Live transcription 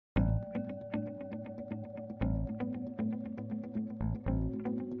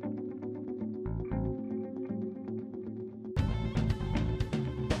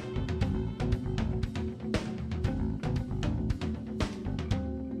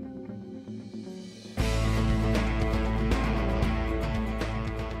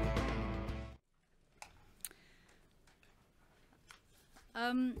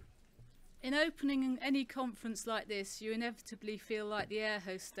In opening any conference like this, you inevitably feel like the air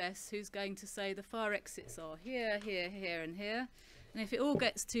hostess who's going to say the fire exits are here, here, here and here. And if it all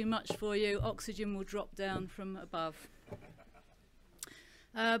gets too much for you, oxygen will drop down from above.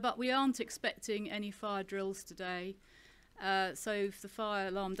 But we aren't expecting any fire drills today. So if the fire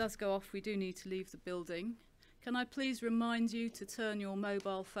alarm does go off, we do need to leave the building. Can I please remind you to turn your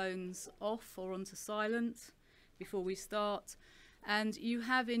mobile phones off or onto silent before we start? And you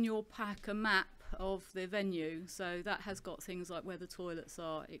have in your pack a map of the venue, so that has got things like where the toilets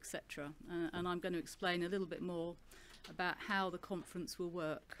are, etc. And I'm going to explain a little bit more about how the conference will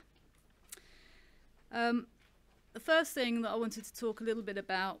work. The first thing that I wanted to talk a little bit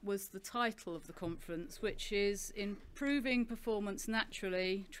about was the title of the conference, which is Improving Performance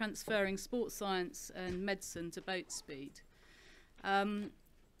Naturally, Transferring Sports Science and Medicine to Boat Speed.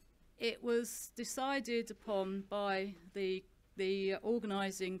 It was decided upon by the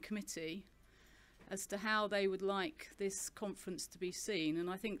organising committee as to how they would like this conference to be seen, and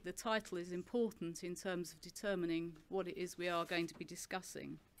I think the title is important in terms of determining what it is we are going to be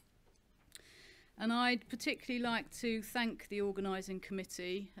discussing. And I'd particularly like to thank the organising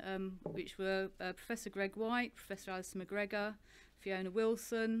committee, which were Professor Greg White, Professor Alison McGregor, Fiona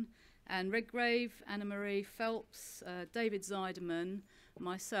Wilson, Anne Redgrave, Anna-Marie Phelps, David Zeiderman,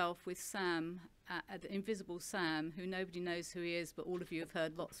 myself with Sam, the Invisible Sam, who nobody knows who he is, but all of you have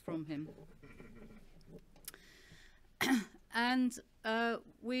heard lots from him. And that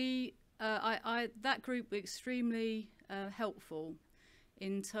group were extremely helpful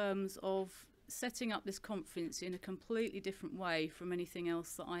in terms of setting up this conference in a completely different way from anything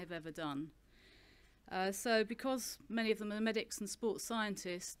else that I've ever done. So because many of them are medics and sports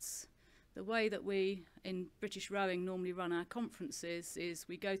scientists, the way that we in British Rowing normally run our conferences is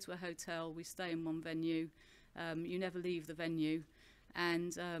we go to a hotel, we stay in one venue, you never leave the venue,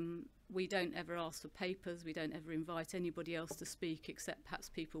 and we don't ever ask for papers, we don't ever invite anybody else to speak except perhaps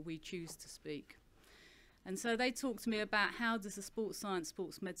people we choose to speak. And so they talked to me about how does a sports science,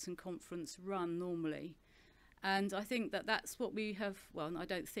 sports medicine conference run normally. And I think that that's what we have, well, I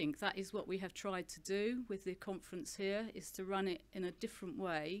don't think, that is what we have tried to do with the conference here, is to run it in a different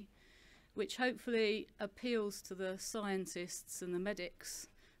way, which hopefully appeals to the scientists and the medics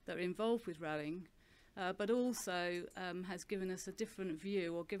that are involved with rowing, but also has given us a different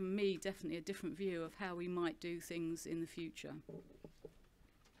view, or given me definitely a different view of how we might do things in the future.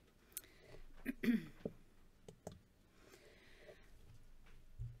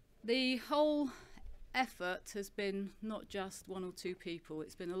 The whole effort has been not just one or two people,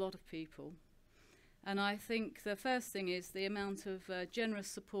 it's been a lot of people. And I think the first thing is the amount of generous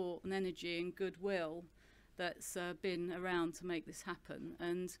support and energy and goodwill that's been around to make this happen.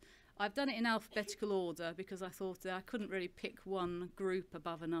 And I've done it in alphabetical order because I thought that I couldn't really pick one group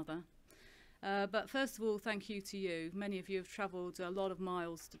above another. But first of all, thank you to you. Many of you have travelled a lot of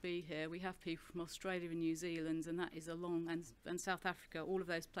miles to be here. We have people from Australia and New Zealand, and that is a long, and South Africa, all of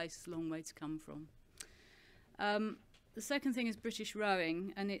those places, a long way to come from. The second thing is British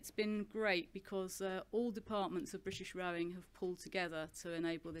Rowing, and it's been great because all departments of British Rowing have pulled together to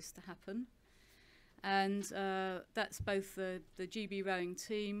enable this to happen. And that's both the GB Rowing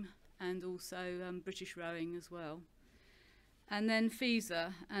team and also British Rowing as well. And then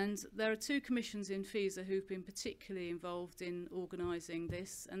FISA, and there are two commissions in FISA who've been particularly involved in organising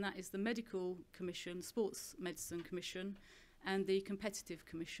this, and that is the Medical Commission, Sports Medicine Commission, and the Competitive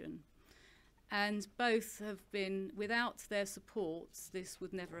Commission. And both have been, without their support, this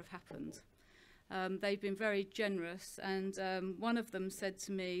would never have happened. They've been very generous, and one of them said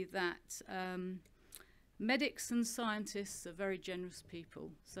to me that medics and scientists are very generous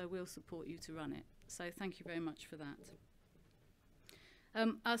people, so we'll support you to run it. So thank you very much for that.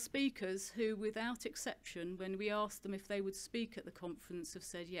 Our speakers, who without exception, when we asked them if they would speak at the conference, have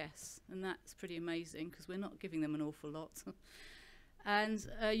said yes, and that's pretty amazing because we're not giving them an awful lot. And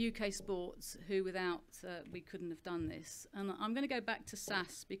UK Sports, who without, we couldn't have done this. And I'm going to go back to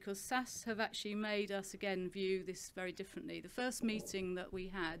SAS, because SAS have actually made us again view this very differently. The first meeting that we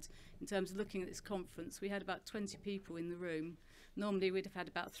had, in terms of looking at this conference, we had about 20 people in the room. Normally we'd have had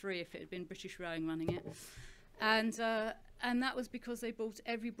about 3 if it had been British Rowing running it. And that was because they brought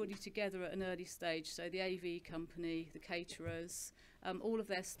everybody together at an early stage, so the AV company, the caterers, all of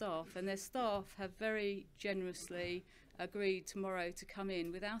their staff. And their staff have very generously agreed tomorrow to come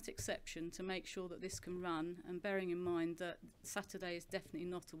in without exception to make sure that this can run, and bearing in mind that Saturday is definitely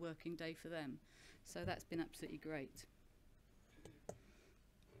not a working day for them. So that's been absolutely great.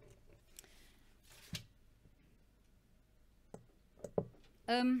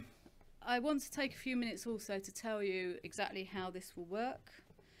 I want to take a few minutes also to tell you exactly how this will work.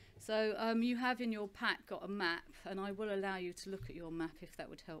 So you have in your pack got a map, and I will allow you to look at your map if that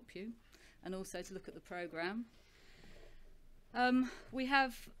would help you, and also to look at the programme. We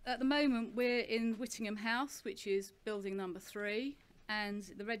have, at the moment, we're in Whittingham House, which is building number 3, and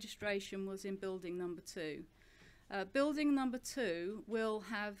the registration was in building number 2. Building number 2 will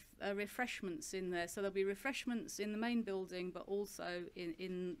have refreshments in there, so there'll be refreshments in the main building, but also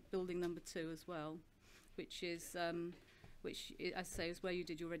in building number 2 as well, which is, as I say, is where you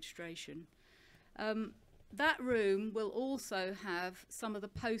did your registration. That room will also have some of the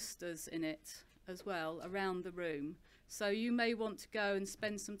posters in it as well around the room. So you may want to go and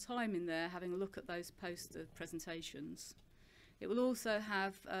spend some time in there having a look at those poster presentations. It will also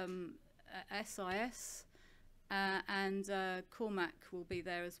have SIS and Cormac will be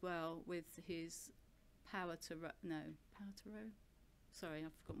there as well with his Power to Row? Sorry,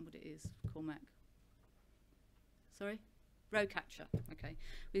 I've forgotten what it is, Cormac. Sorry? Row catcher, okay,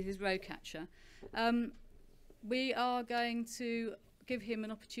 with his row catcher. We are going to give him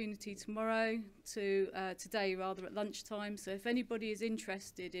an opportunity tomorrow today rather at lunchtime. So if anybody is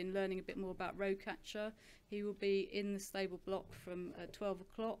interested in learning a bit more about row catcher, he will be in the stable block from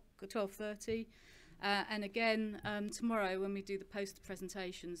 12:30. And again, tomorrow when we do the poster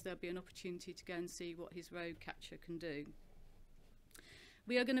presentations, there'll be an opportunity to go and see what his row catcher can do.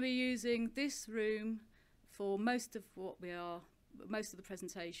 We are going to be using this room for most of the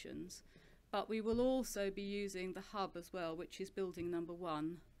presentations, but we will also be using the hub as well, which is building number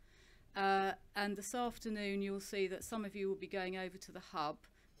 1. And this afternoon you'll see that some of you will be going over to the hub.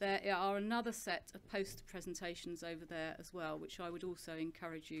 There are another set of poster presentations over there as well, which I would also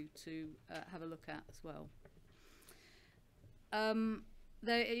encourage you to have a look at as well.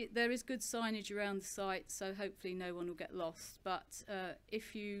 There is good signage around the site, so hopefully no one will get lost, but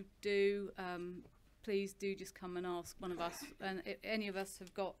if you do, please do just come and ask one of us, and if any of us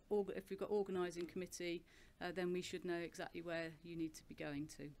have got, if we've got organising committee, then we should know exactly where you need to be going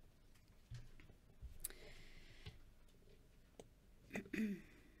to.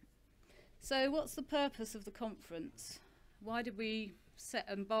 So what's the purpose of the conference? Why did we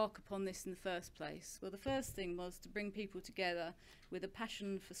embark upon this in the first place? Well, the first thing was to bring people together with a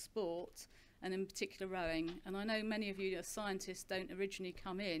passion for sport, and in particular rowing. And I know many of you as scientists don't originally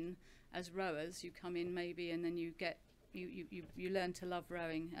come in as rowers. You come in maybe and then you learn to love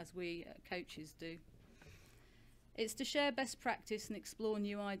rowing, as we coaches do. It's to share best practice and explore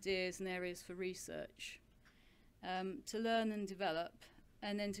new ideas and areas for research, to learn and develop,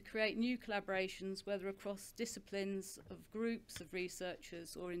 and then to create new collaborations, whether across disciplines of groups of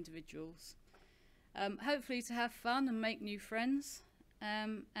researchers or individuals. Hopefully to have fun and make new friends,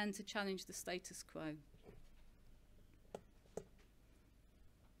 and to challenge the status quo.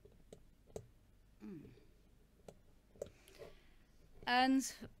 And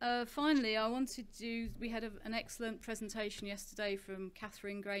finally, I wanted to, we had an excellent presentation yesterday from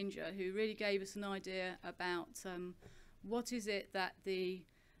Catherine Granger, who really gave us an idea about what is it that the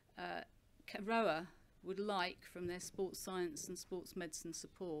rower would like from their sports science and sports medicine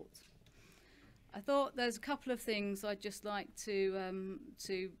support. I thought there's a couple of things I'd just like to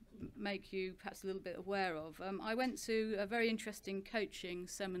make you perhaps a little bit aware of. I went to a very interesting coaching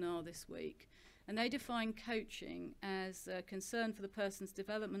seminar this week, and they define coaching as concern for the person's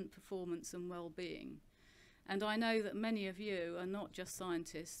development, performance and well-being. And I know that many of you are not just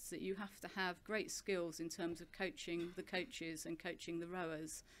scientists, that you have to have great skills in terms of coaching the coaches and coaching the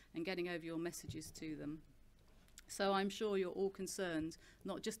rowers and getting over your messages to them. So I'm sure you're all concerned,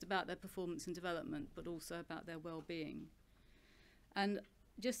 not just about their performance and development, but also about their well-being. And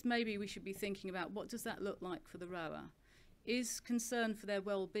just maybe we should be thinking about, what does that look like for the rower? Is concern for their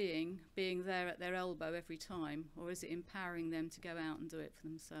well-being being there at their elbow every time, or is it empowering them to go out and do it for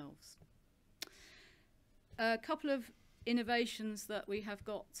themselves? A couple of innovations that we have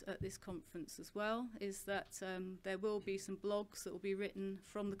got at this conference as well is that there will be some blogs that will be written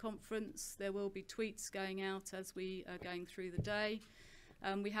from the conference. There will be tweets going out as we are going through the day.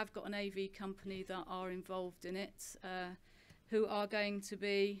 We have got an AV company that are involved in it, who are going to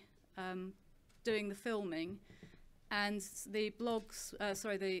be doing the filming, and the blogs,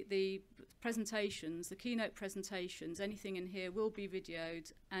 the presentations, the keynote presentations, anything in here will be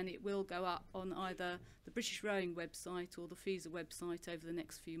videoed, and it will go up on either the British Rowing website or the FISA website over the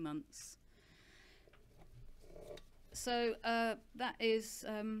next few months. So that is,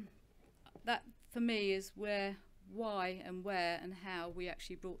 that for me is why and where and how we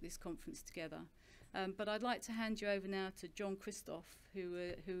actually brought this conference together. But I'd like to hand you over now to Jean-Christophe,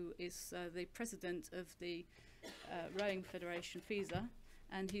 who is the president of the Rowing Federation, FISA,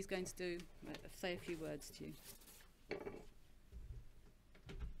 and he's going to say a few words to you.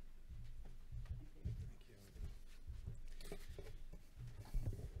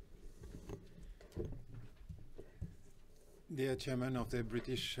 Dear Chairman of the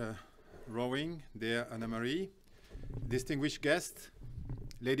British Rowing, dear Anna-Marie, distinguished guests,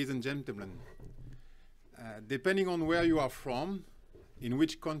 ladies and gentlemen, depending on where you are from, in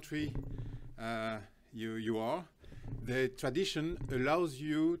which country you are, the tradition allows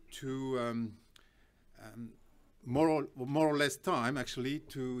you to more or less time, actually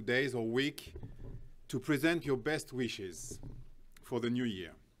 2 days or week, to present your best wishes for the new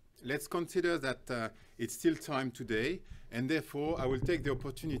year. Let's consider that it's still time today, and therefore I will take the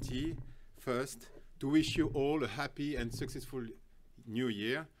opportunity first to wish you all a happy and successful new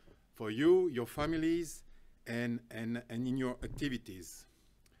year for you, your families, and in your activities.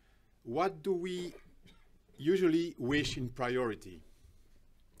 What do we usually wish in priority?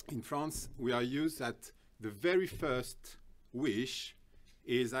 In France, we are used that the very first wish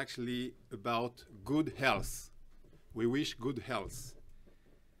is actually about good health. We wish good health.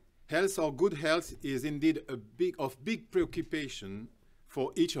 Health or good health is indeed of big preoccupation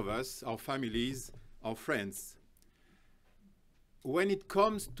for each of us, our families, our friends. When it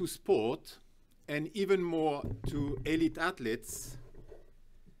comes to sport, and even more to elite athletes,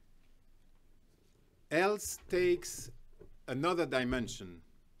 health takes another dimension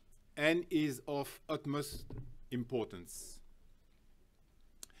and is of utmost importance.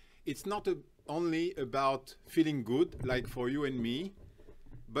 It's not only about feeling good, like for you and me,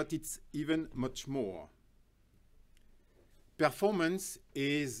 but it's even much more. Performance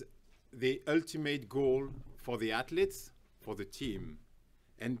is the ultimate goal for the athletes, for the team.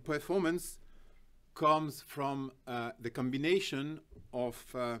 And performance comes from the combination of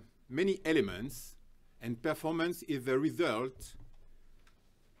many elements, and performance is the result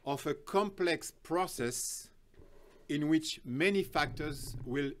of a complex process in which many factors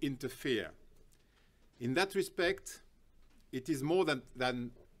will interfere. In that respect, it is more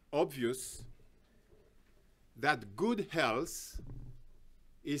than obvious that good health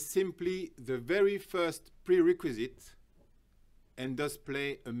is simply the very first prerequisite and does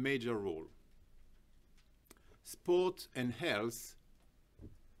play a major role. Sport and health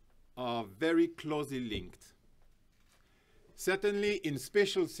are very closely linked. Certainly in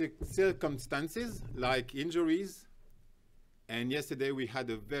special circumstances like injuries, and yesterday we had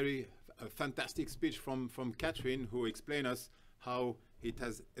a fantastic speech from Catherine, who explained us how it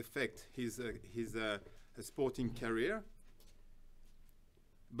has affected his sporting career.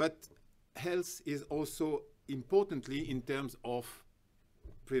 But health is also importantly in terms of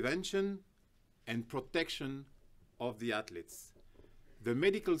prevention and protection of the athletes. The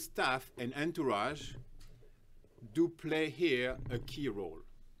medical staff and entourage do play here a key role.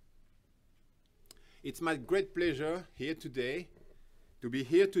 It's my great pleasure to be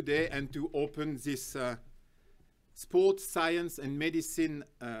here today and to open this Sports, Science and Medicine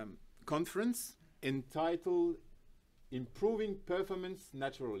conference entitled Improving Performance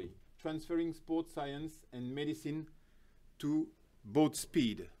Naturally, Transferring Sports Science and Medicine to Boat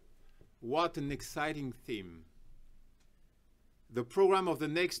Speed. What an exciting theme. The program of the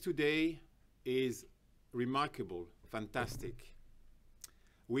next 2 days is remarkable, fantastic,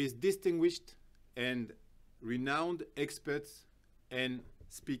 with distinguished and renowned experts and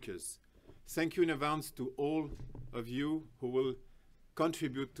speakers. Thank you in advance to all of you who will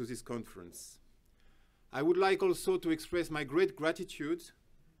contribute to this conference. I would like also to express my great gratitude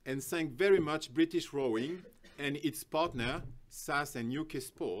and thank very much British Rowing and its partner, SAS and UK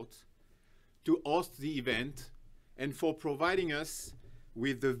Sport, to host the event and for providing us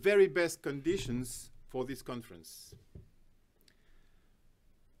with the very best conditions for this conference.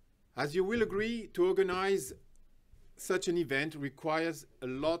 As you will agree, to organize such an event requires a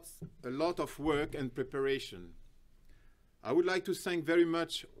lot of work and preparation. I would like to thank very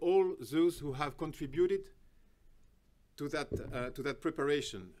much all those who have contributed to that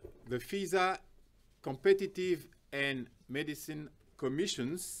preparation. The FISA Competitive and Medicine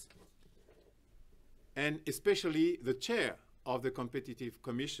Commissions, and especially the chair of the Competitive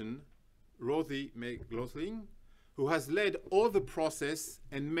Commission, Rosie Mayglothling, who has led all the process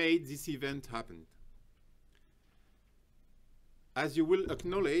and made this event happen. As you will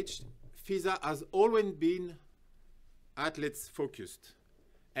acknowledge, FISA has always been athletes focused,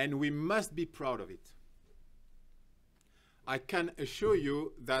 and we must be proud of it. I can assure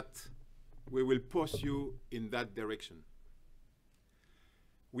you that we will pursue in that direction.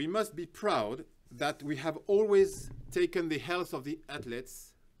 We must be proud that we have always taken the health of the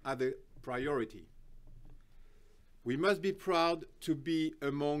athletes as a priority. We must be proud to be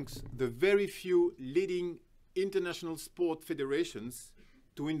amongst the very few leading international sport federations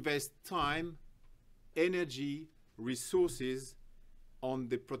to invest time, energy, resources on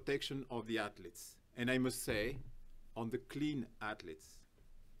the protection of the athletes. And I must say, on the clean athletes.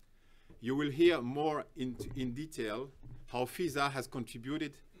 You will hear more in detail how FISA has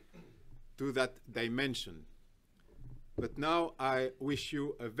contributed to that dimension. But now I wish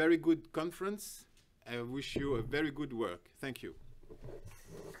you a very good conference. I wish you a very good work. Thank you.